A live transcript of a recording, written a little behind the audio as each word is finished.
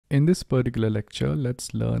In this particular lecture,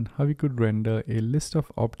 let's learn how we could render a list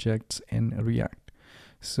of objects in React.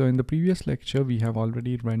 So in the previous lecture, we have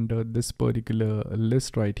already rendered this particular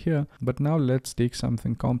list right here, but now let's take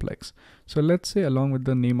something complex. So let's say along with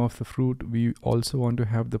the name of the fruit, we also want to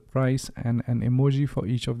have the price and an emoji for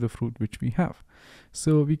each of the fruit which we have.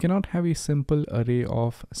 So we cannot have a simple array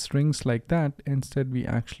of strings like that. Instead, we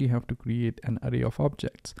actually have to create an array of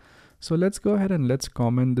objects. So let's go ahead and let's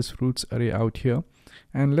comment this fruits array out here.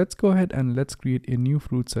 And let's go ahead and let's create a new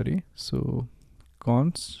fruits array. So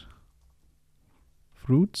const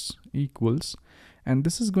fruits equals, and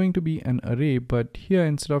this is going to be an array, but here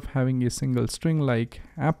instead of having a single string like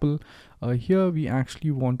apple, here we actually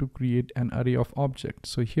want to create an array of objects.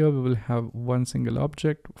 So here we will have one single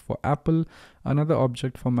object for apple, another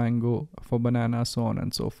object for mango, for banana, so on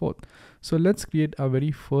and so forth. So let's create our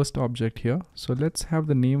very first object here. So let's have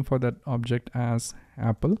the name for that object as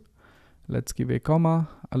apple. Let's give a comma.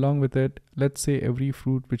 Along with it, let's say every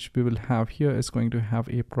fruit which we will have here is going to have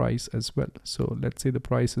a price as well. So let's say the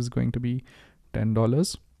price is going to be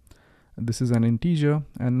 $10. This is an integer.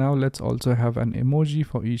 And now let's also have an emoji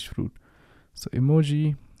for each fruit. So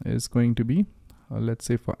emoji is going to be, let's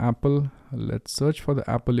say for apple, let's search for the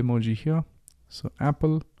apple emoji here. So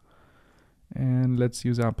apple, and let's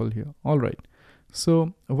use apple here. All right.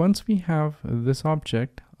 So once we have this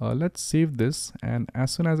object, let's save this, and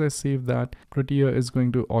as soon as I save that, Prettier is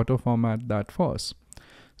going to auto format that for us.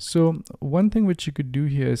 So one thing which you could do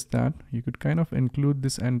here is that you could kind of include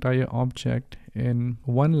this entire object in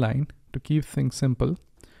one line to keep things simple.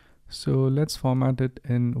 So let's format it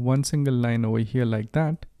in one single line over here like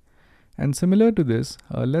that. And similar to this,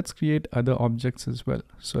 let's create other objects as well.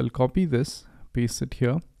 So I'll copy this, paste it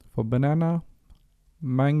here for banana,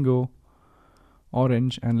 mango,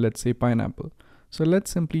 orange, and let's say pineapple. So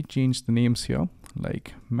let's simply change the names here,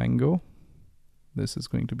 like mango. This is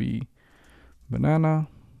going to be banana.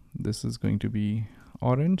 This is going to be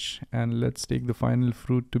orange. And let's take the final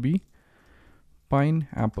fruit to be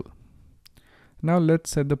pineapple. Now let's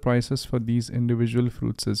set the prices for these individual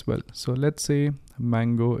fruits as well. So let's say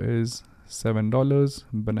mango is $7,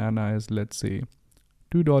 banana is, let's say,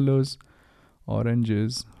 $2, orange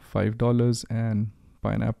is $5, and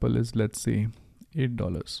pineapple is, let's say,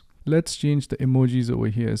 $8. Let's change the emojis over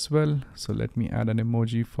here as well. So let me add an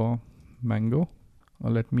emoji for mango,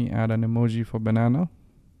 or let me add an emoji for banana.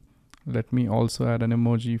 Let me also add an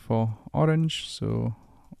emoji for orange. So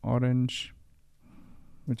orange,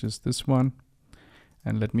 which is this one.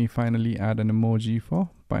 And let me finally add an emoji for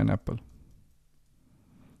pineapple.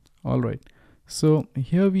 All right. So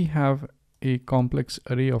here we have a complex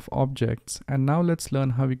array of objects. And now let's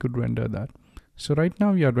learn how we could render that. So right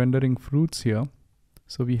now we are rendering fruits here.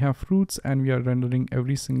 So we have fruits and we are rendering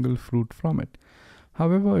every single fruit from it.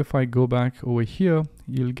 However, if I go back over here,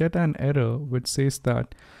 you'll get an error which says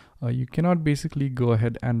that you cannot basically go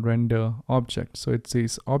ahead and render objects. So it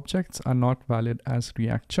says objects are not valid as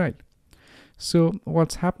React child. So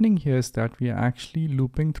what's happening here is that we are actually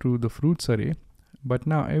looping through the fruits array. But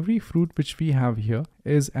now every fruit which we have here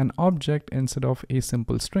is an object instead of a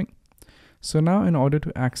simple string. So now in order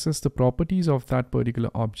to access the properties of that particular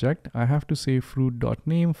object, I have to say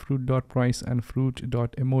fruit.name, fruit.price, and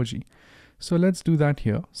fruit.emoji. So let's do that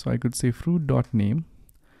here. So I could say fruit.name.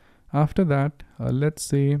 After that, let's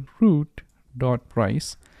say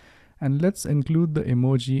fruit.price, and let's include the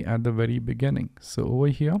emoji at the very beginning. So over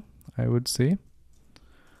here, I would say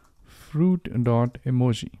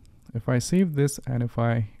fruit.emoji. If I save this and if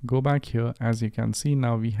I go back here, as you can see,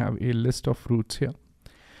 now we have a list of fruits here.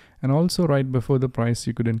 And also right before the price,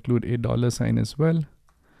 you could include a $sign as well,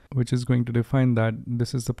 which is going to define that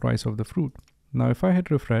this is the price of the fruit. Now, if I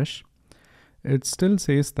hit refresh, it still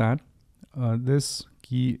says that this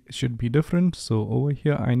key should be different. So over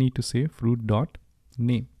here, I need to say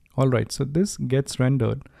fruit.name. All right, so this gets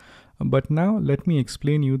rendered. But now let me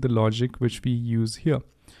explain you the logic which we use here.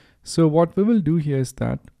 So what we will do here is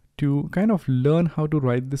that to kind of learn how to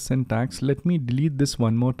write this syntax, let me delete this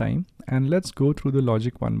one more time and let's go through the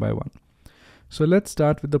logic one by one. So let's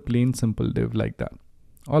start with the plain simple div like that.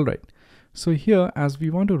 All right. So here, as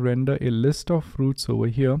we want to render a list of fruits over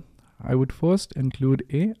here, I would first include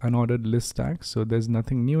a unordered list tag. So there's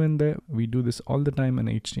nothing new in there. We do this all the time in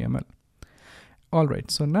HTML. All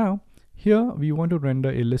right. So now here we want to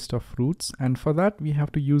render a list of fruits, and for that we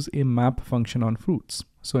have to use a map function on fruits.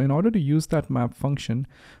 So in order to use that map function,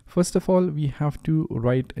 first of all, we have to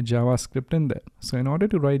write JavaScript in there. So in order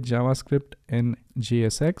to write JavaScript in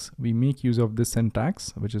JSX, we make use of this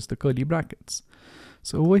syntax, which is the curly brackets.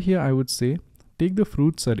 So over here, I would say, take the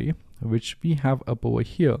fruits array, which we have up over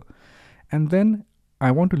here, and then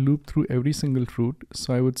I want to loop through every single fruit.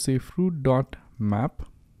 So I would say fruit.map,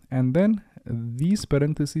 and then these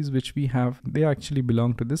parentheses which we have, they actually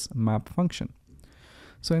belong to this map function.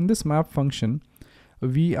 So in this map function,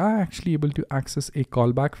 we are actually able to access a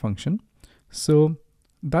callback function. So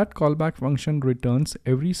that callback function returns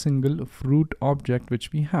every single fruit object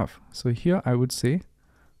which we have. So here I would say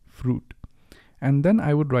fruit, and then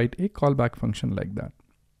I would write a callback function like that.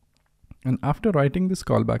 And after writing this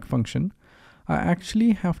callback function, I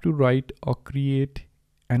actually have to write or create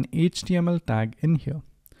an HTML tag in here.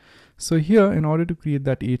 So here, in order to create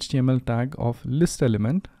that HTML tag of list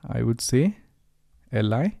element, I would say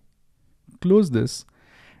li, close this,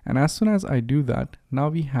 and as soon as I do that, now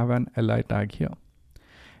we have an li tag here.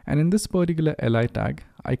 And in this particular li tag,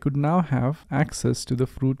 I could now have access to the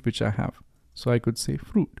fruit which I have. So I could say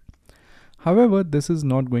fruit. However, this is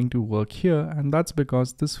not going to work here, and that's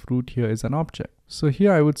because this fruit here is an object. So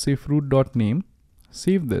here I would say fruit.name,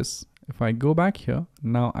 save this. If I go back here,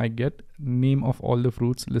 now I get name of all the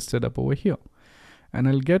fruits listed up over here. And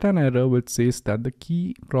I'll get an error which says that the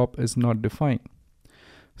key prop is not defined.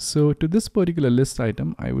 So to this particular list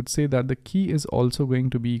item, I would say that the key is also going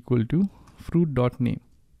to be equal to fruit.name.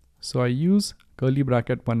 So I use curly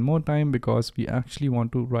bracket one more time because we actually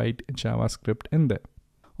want to write JavaScript in there.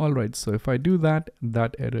 Alright, so if I do that,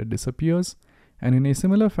 that error disappears. And in a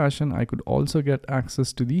similar fashion, I could also get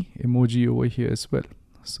access to the emoji over here as well.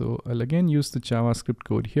 So I'll again use the JavaScript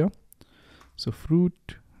code here. So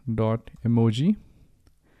fruit.emoji.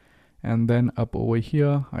 And then up over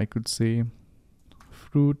here, I could say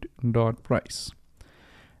fruit.price.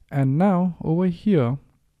 And now over here,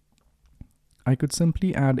 I could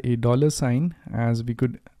simply add a $, as we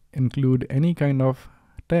could include any kind of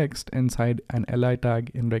text inside an li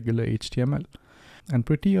tag in regular HTML. And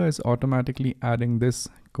Prettier is automatically adding this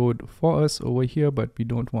code for us over here, but we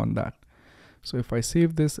don't want that. So if I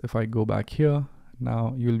save this, if I go back here,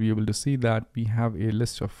 now you'll be able to see that we have a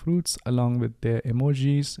list of fruits along with their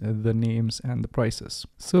emojis, the names, and the prices.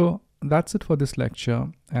 So that's it for this lecture,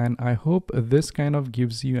 and I hope this kind of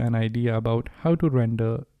gives you an idea about how to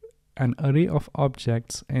render an array of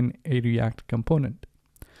objects in a React component.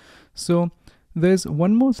 So there's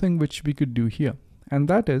one more thing which we could do here, and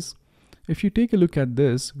that is, if you take a look at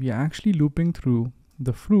this, we are actually looping through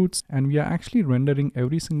the fruits and we are actually rendering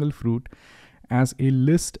every single fruit as a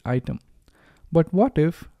list item. But what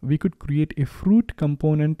if we could create a fruit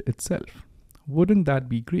component itself? Wouldn't that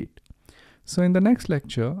be great? So in the next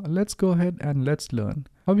lecture, let's go ahead and let's learn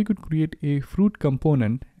how we could create a fruit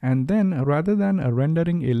component, and then rather than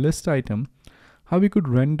rendering a list item, how we could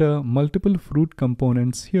render multiple fruit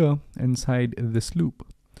components here inside this loop.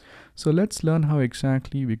 So let's learn how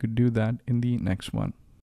exactly we could do that in the next one.